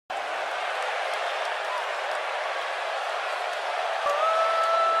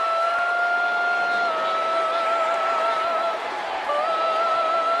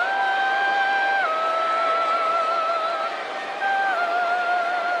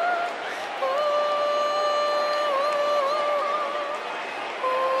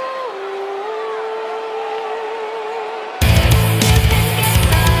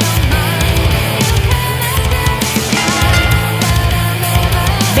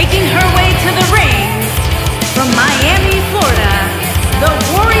Making her way to the ring from Miami, Florida, the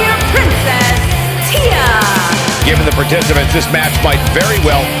Warrior Princess, Tia. Given the participants, this match might very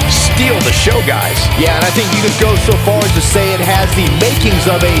well steal the show, guys. Yeah, and I think you could go so far as to say it has the makings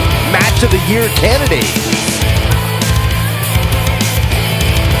of a Match of the Year candidate.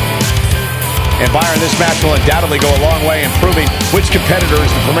 And Byron, this match will undoubtedly go a long way in proving which competitor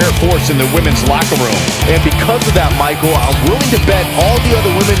is the premier force in the women's locker room. And because of that, Michael, I'm willing to bet all the other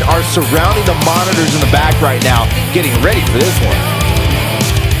women are surrounding the monitors in the back right now, getting ready for this one.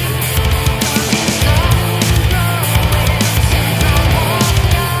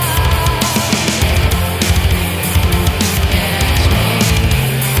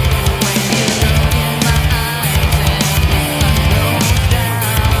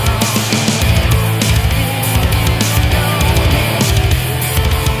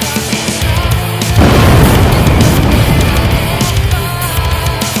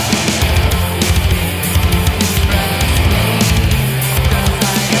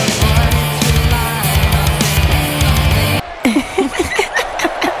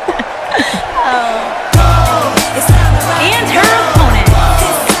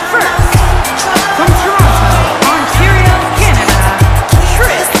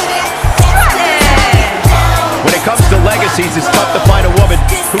 It's tough to find a woman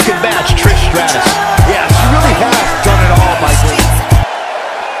who can match Trish Stratus. Yeah, she really has done it all, Michael.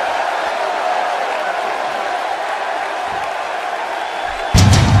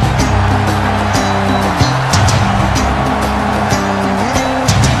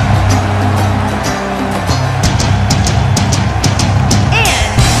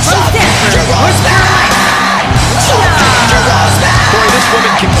 Boy, this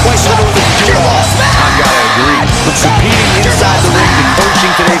woman can quite literally do it all. I gotta agree. From competing inside the ring to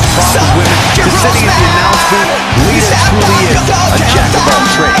coaching today's Promise women to sitting at the announce booth, Lita truly is a jack of all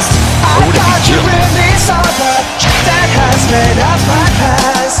trades. Or would it be Jill? That has made up my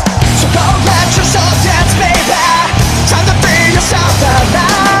past. So go let yourself dance, baby. Time to free yourself at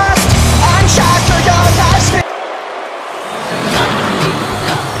last. Unshackle your life.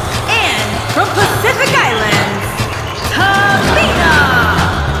 And from Pacific Islands, Tamina.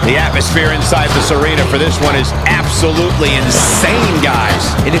 The atmosphere inside this arena for this one is absolutely insane, guys.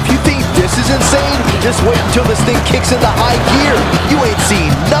 And if you think this is insane, just wait until this thing kicks into high gear. You ain't seen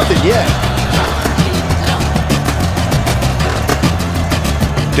nothing yet.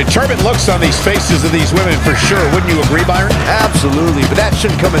 Determined looks on these faces of these women for sure. Wouldn't you agree, Byron? Absolutely, but that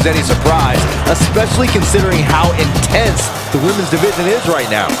shouldn't come as any surprise, especially considering how intense the women's division is right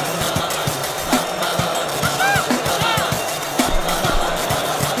now.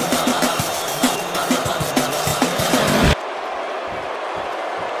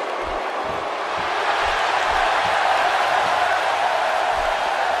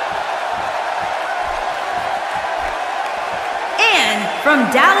 From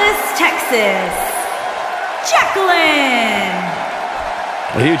Dallas, Texas, Jacqueline.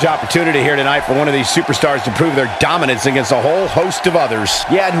 A huge opportunity here tonight for one of these superstars to prove their dominance against a whole host of others.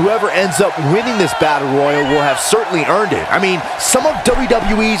 Yeah, and whoever ends up winning this Battle Royal will have certainly earned it. I mean, some of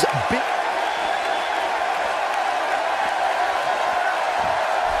WWE's big...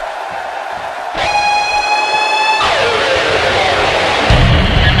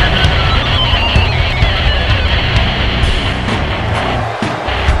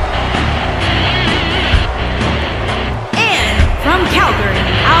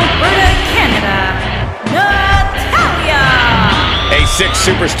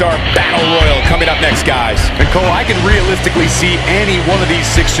 Superstar Battle Royal coming up next, guys. And Cole, I can realistically see any one of these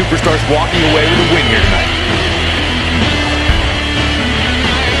 6 superstars walking away with a win here tonight.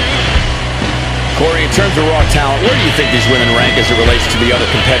 Corey, in terms of raw talent, where do you think these women rank as it relates to the other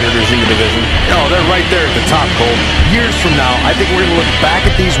competitors in the division? Oh, they're right there at the top, Cole. Years from now, I think we're going to look back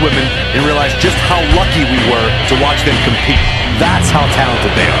at these women and realize just how lucky we were to watch them compete. That's how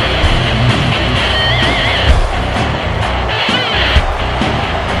talented they are.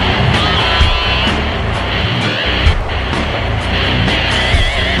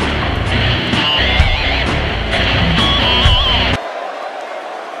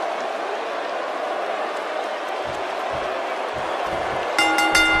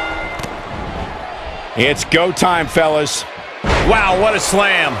 It's go time, fellas. Wow, what a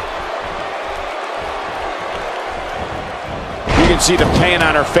slam. You can see the pain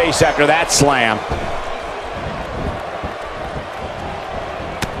on her face after that slam.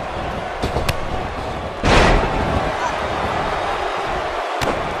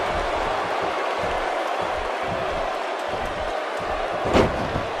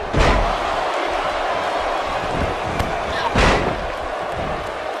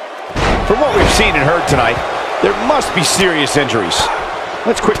 From what we've seen and heard tonight, there must be serious injuries.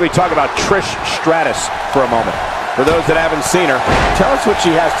 Let's quickly talk about Trish Stratus for a moment. For those that haven't seen her, tell us what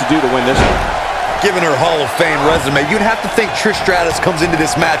she has to do to win this one. Given her Hall of Fame resume, you'd have to think Trish Stratus comes into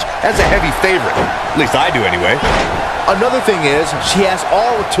this match as a heavy favorite. At least I do anyway. Another thing is, she has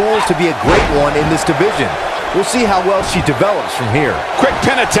all the tools to be a great one in this division. We'll see how well she develops from here. Quick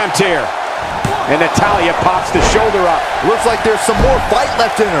pin attempt here. And Natalya pops the shoulder up. Looks like there's some more fight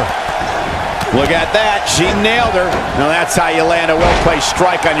left in her. Look at that. She nailed her. Now that's how you land a well-placed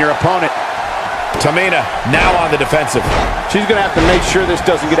strike on your opponent. Tamina now on the defensive. She's going to have to make sure this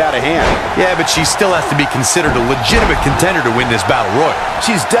doesn't get out of hand. Yeah, but she still has to be considered a legitimate contender to win this battle royal.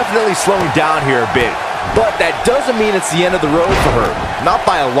 She's definitely slowing down here a bit. But that doesn't mean it's the end of the road for her. Not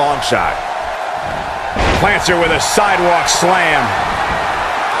by a long shot. Plants her with a sidewalk slam.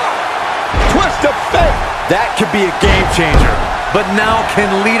 Twist of fate. That could be a game changer. But now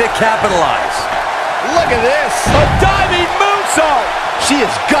can Lita capitalize? Look at this. A diving moonsault. She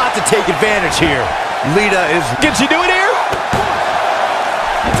has got to take advantage here. Lita is... Can she do it here?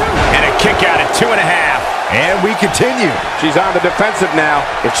 And a kick out at 2.5. And we continue. She's on the defensive now.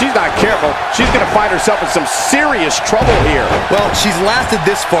 If she's not careful, she's going to find herself in some serious trouble here. Well, she's lasted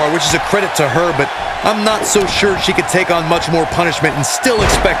this far, which is a credit to her, but I'm not so sure she could take on much more punishment and still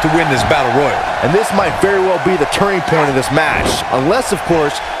expect to win this battle royal. And this might very well be the turning point of this match. Unless, of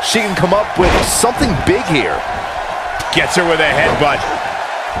course, she can come up with something big here. Gets her with a headbutt.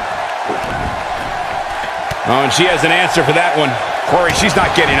 Oh, and she has an answer for that one. Corey, she's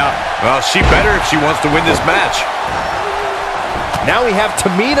not getting up. Well, she better if she wants to win this match. Now we have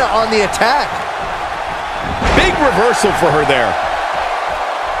Tamina on the attack. Big reversal for her there.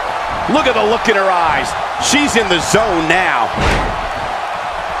 Look at the look in her eyes. She's in the zone now.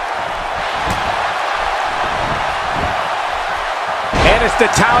 And it's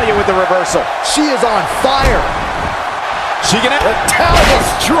Natalya with the reversal. She is on fire. She can... Natalya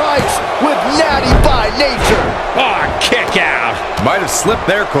strikes with natty by nature. Oh, kick out. Might have slipped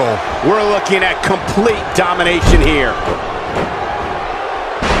there, Cole. We're looking at complete domination here.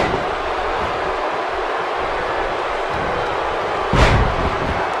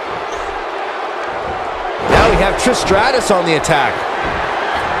 Now we have Trish Stratus on the attack.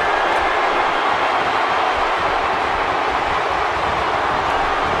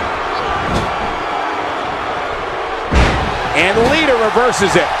 And Lita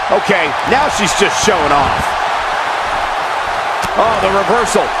reverses it. Okay, now she's just showing off. Oh, the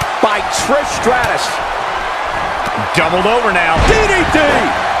reversal by Trish Stratus. Doubled over now. DDT!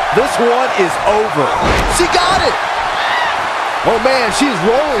 This one is over. She got it. Oh, man, she's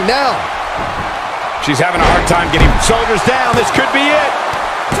rolling now. She's having a hard time getting shoulders down. This could be it.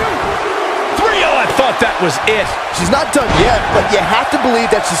 2, 3. Oh, I thought that was it. She's not done yet, but you have to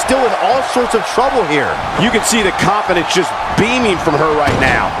believe that she's still in all sorts of trouble here. You can see the confidence just beaming from her right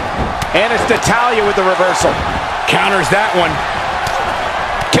now. And it's Natalya with the reversal. Counters that one.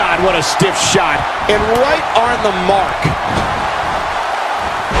 God, what a stiff shot. And right on the mark.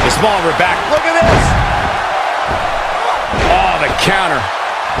 The small of her back. Look at this. Oh, the counter.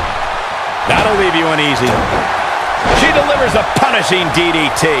 That'll leave you uneasy. She delivers a punishing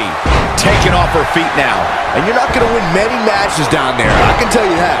DDT. Taken off her feet now. And you're not going to win many matches down there, I can tell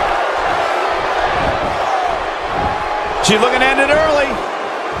you that. She's looking to end it early.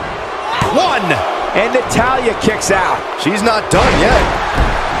 1. And Natalya kicks out. She's not done yet.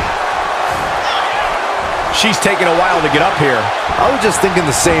 She's taking a while to get up here. I was just thinking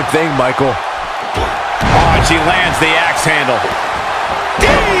the same thing, Michael. Oh, and she lands the axe handle.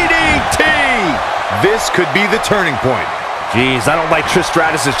 DDT! This could be the turning point. Jeez, I don't like Trish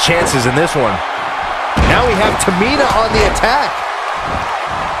Stratus' chances in this one. Now we have Tamina on the attack.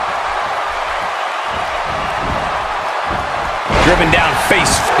 Driven down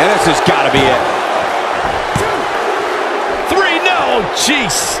face, and this has got to be it. 3, no,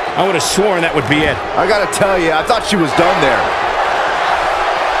 jeez. I would have sworn that would be it. I gotta tell you, I thought she was done there.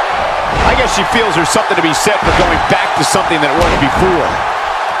 I guess she feels there's something to be said for going back to something that worked before.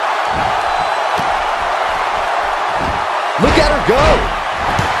 Look at her go.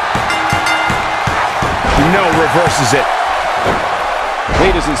 No, reverses it.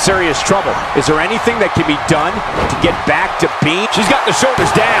 Lita's in serious trouble. Is there anything that can be done to get back to being? She's got the shoulders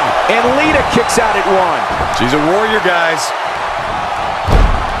down, and Lita kicks out at 1. She's a warrior, guys.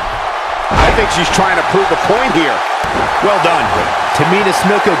 I think she's trying to prove a point here. Well done. Tamina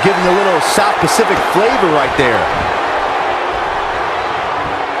Snuka giving a little South Pacific flavor right there.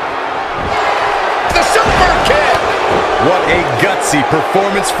 The super kick! What a gutsy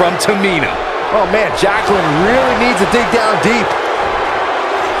performance from Tamina. Oh man, Jacqueline really needs to dig down deep.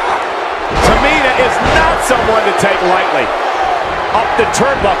 someone to take lightly. Up the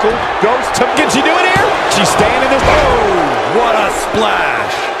turnbuckle, goes to... Can she do it here? She's staying in this... Oh, what a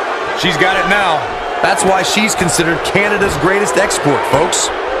splash. She's got it now. That's why she's considered Canada's greatest export, folks.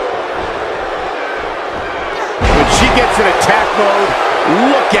 When she gets in attack mode,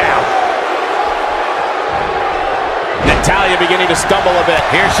 look out. Natalya beginning to stumble a bit.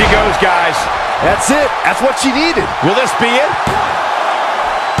 Here she goes, guys. That's it. That's what she needed. Will this be it?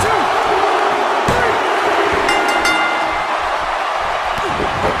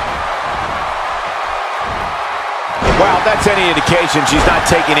 Well, if that's any indication, she's not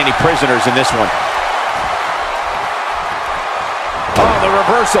taking any prisoners in this one. Oh, the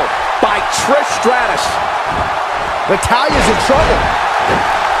reversal by Trish Stratus. Natalya's in trouble.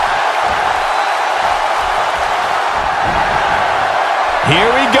 Here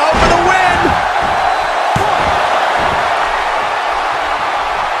we go for the win.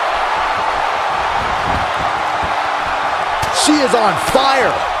 She is on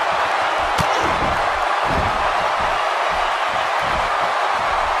fire.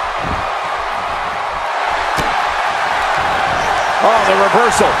 Oh, the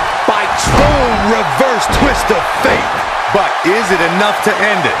reversal by Oh, reverse twist of fate. But is it enough to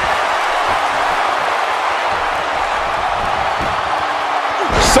end it?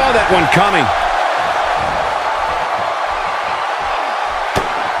 Saw that one coming.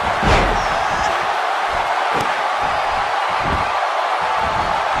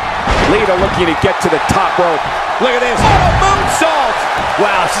 Lita looking to get to the top rope. Look at this. Oh, moonsault.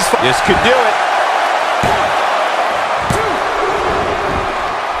 Wow, this could do it.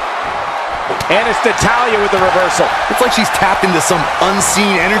 And it's Natalya with the reversal. It's like she's tapped into some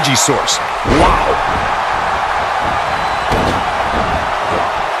unseen energy source. Wow.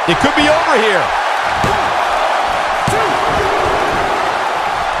 It could be over here.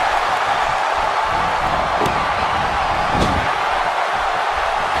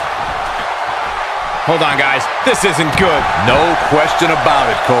 Hold on, guys. This isn't good. No question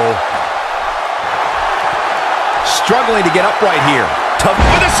about it, Cole. Struggling to get upright here. Tough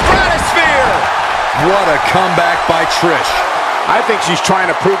with a stratosphere. What a comeback by Trish. I think she's trying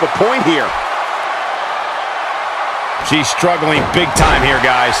to prove a point here. She's struggling big time here,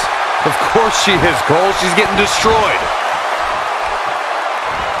 guys. Of course she is, Cole. She's getting destroyed.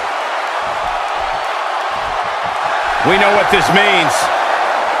 We know what this means.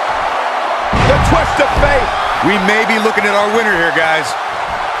 The twist of fate. We may be looking at our winner here, guys.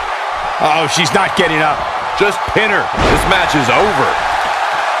 Uh-oh, she's not getting up. Just pin her. This match is over.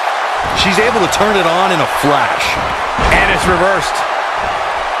 She's able to turn it on in a flash. And it's reversed.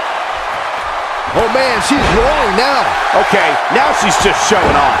 Oh, man, she's rolling now. Okay, now she's just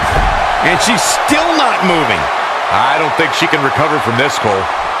showing off. And she's still not moving. I don't think she can recover from this, Cole.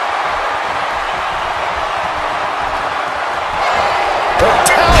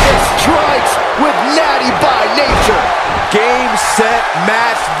 Natalya strikes with natty by nature. Game, set,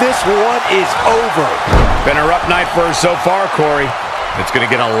 match. This one is over. Been a rough night for her so far, Corey. It's going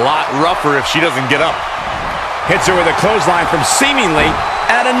to get a lot rougher if she doesn't get up. Hits her with a clothesline from seemingly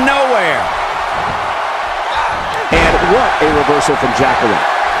out of nowhere. And what a reversal from Jacqueline.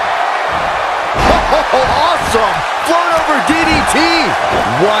 Oh, awesome! Float over DDT!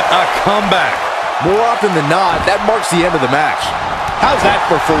 What a comeback. More often than not, that marks the end of the match. How's that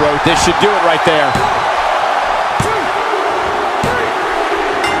for Farouk? This should do it right there.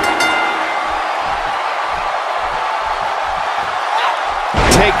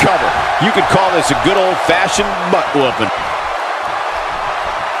 Take cover. You could call this a good old-fashioned butt-whooping.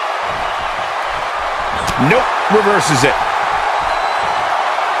 Nope, reverses it.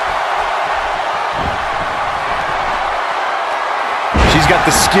 She's got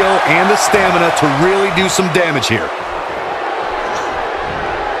the skill and the stamina to really do some damage here.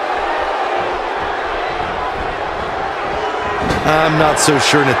 I'm not so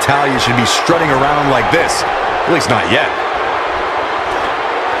sure Natalya should be strutting around like this. At least not yet.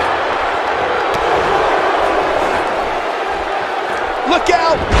 Look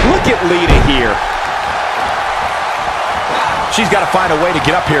out! Look at Lita here. She's got to find a way to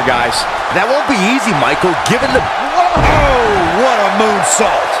get up here, guys. That won't be easy, Michael, given the... Whoa! What a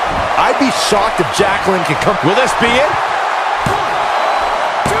moonsault! I'd be shocked if Jacqueline can come... Will this be it?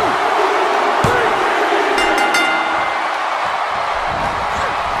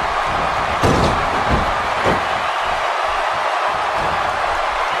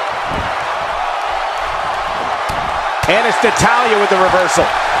 And it's Natalya with the reversal.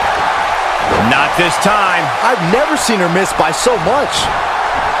 Not this time. I've never seen her miss by so much.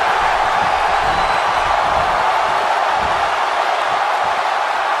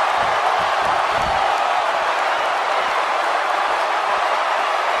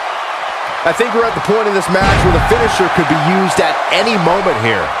 I think we're at the point in this match where the finisher could be used at any moment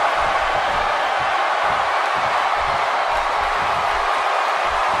here.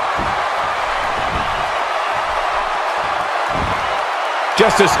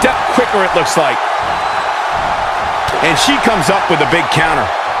 Just a step quicker, it looks like. And she comes up with a big counter.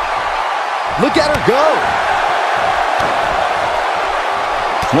 Look at her go.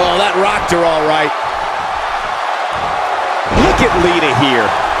 Well, that rocked her all right. Look at Lita here.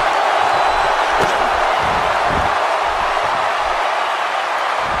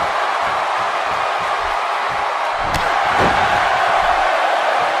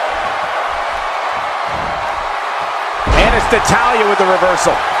 And it's Natalya with the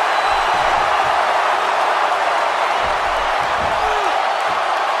reversal.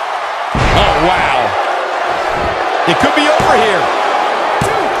 Oh, wow. It could be over here.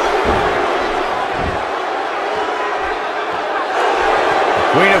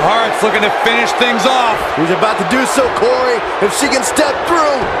 Queen of Hearts looking to finish things off. He's about to do so, Corey, if she can step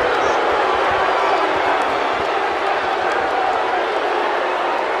through.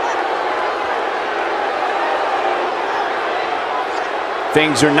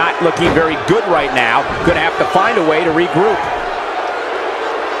 Things are not looking very good right now. Gonna have to find a way to regroup.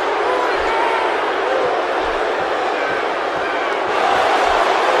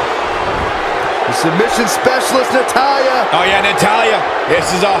 The submission specialist, Natalya. Oh yeah, Natalya.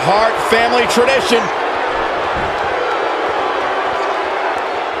 This is a Hart family tradition.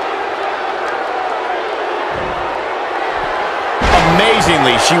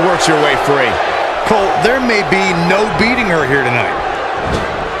 Amazingly, she works her way free. Cole, there may be no beating her here tonight.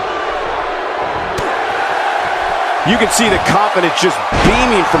 You can see the confidence just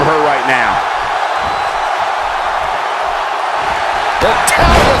beaming from her right now.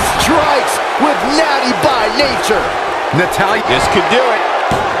 Natalya strikes with natty by nature. Natalya. This could do it.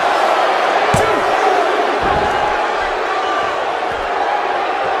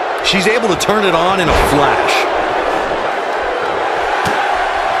 She's able to turn it on in a flash.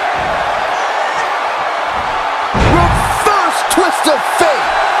 Reverse twist of fate.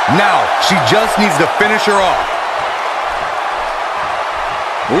 Now, she just needs to finish her off.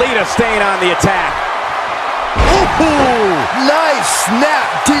 Lita staying on the attack. Ooh, nice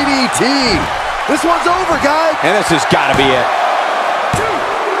snap DDT. This one's over, guys. And this has got to be it.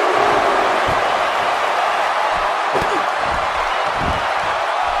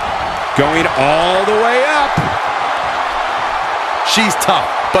 Going all the way up. She's tough,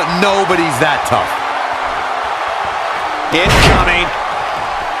 but nobody's that tough. Incoming.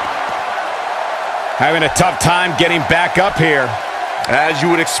 Having a tough time getting back up here. As you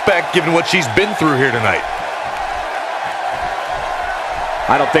would expect, given what she's been through here tonight.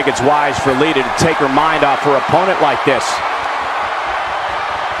 I don't think it's wise for Lita to take her mind off her opponent like this.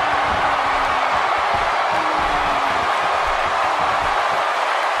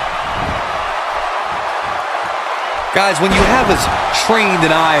 Guys, when you have as trained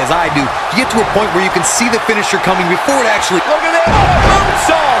an eye as I do, you get to a point where you can see the finisher coming before it actually... Look at that!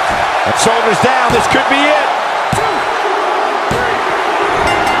 Moonsault! Shoulders down. This could be it.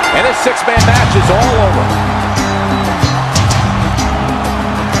 And this six-man match is all over.